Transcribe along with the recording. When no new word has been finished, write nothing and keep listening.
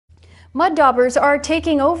Mud daubers are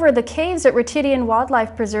taking over the caves at Ritidian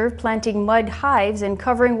Wildlife Preserve, planting mud hives and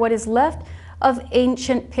covering what is left of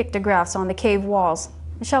ancient pictographs on the cave walls.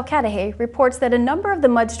 Michelle Cadahay reports that a number of the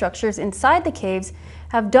mud structures inside the caves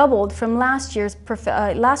have doubled from last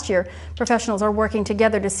year. Professionals are working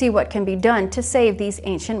together to see what can be done to save these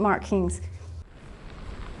ancient markings.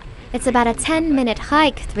 It's about a 10-minute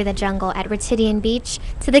hike through the jungle at Ritidian Beach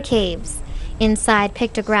to the caves. Inside,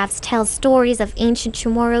 pictographs tell stories of ancient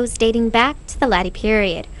Chamorros dating back to the Latte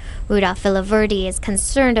period. Rudolph Villaverde is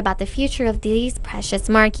concerned about the future of these precious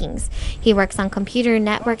markings. He works on computer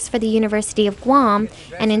networks for the University of Guam,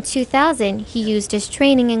 and in 2000, he used his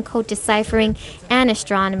training in code deciphering and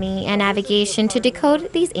astronomy and navigation to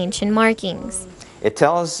decode these ancient markings. It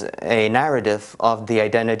tells a narrative of the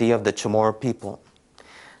identity of the Chamorro people.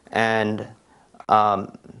 And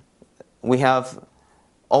we have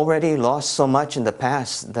already lost so much in the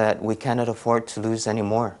past that we cannot afford to lose any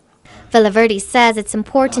more. Villaverde says it's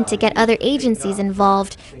important to get other agencies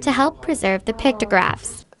involved to help preserve the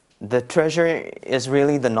pictographs. The treasure is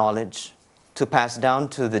really the knowledge to pass down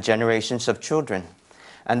to the generations of children.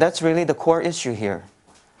 And that's really the core issue here,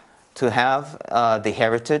 to have the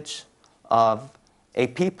heritage of a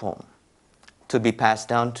people to be passed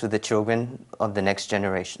down to the children of the next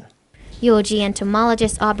generation. UOG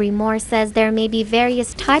entomologist Aubrey Moore says there may be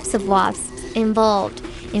various types of wasps involved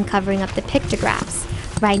in covering up the pictographs.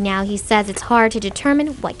 Right now, he says it's hard to determine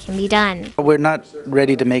what can be done. We're not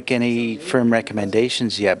ready to make any firm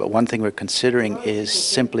recommendations yet, but one thing we're considering is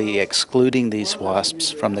simply excluding these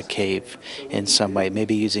wasps from the cave in some way,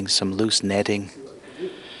 maybe using some loose netting.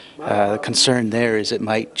 The concern there is it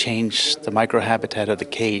might change the microhabitat of the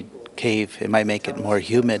cave. It might make it more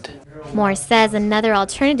humid. Moore says another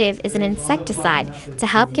alternative is an insecticide to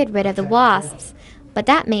help get rid of the wasps. But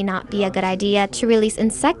that may not be a good idea to release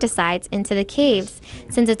insecticides into the caves,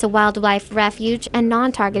 since it's a wildlife refuge and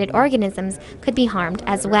non-targeted organisms could be harmed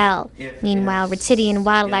as well. Meanwhile, Ritidian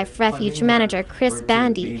Wildlife Refuge Manager Chris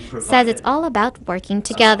Bandy says it's all about working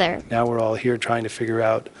together. Now we're all here trying to figure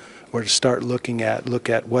out or to start look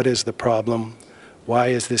at what is the problem, why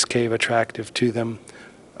is this cave attractive to them,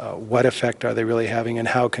 what effect are they really having, and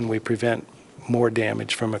how can we prevent more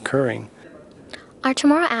damage from occurring. Our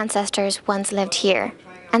Chamorro ancestors once lived here,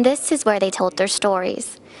 and this is where they told their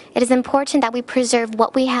stories. It is important that we preserve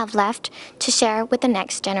what we have left to share with the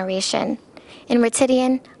next generation. In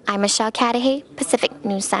Ritidian, I'm Michelle Cadahay, Pacific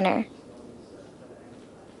News Center.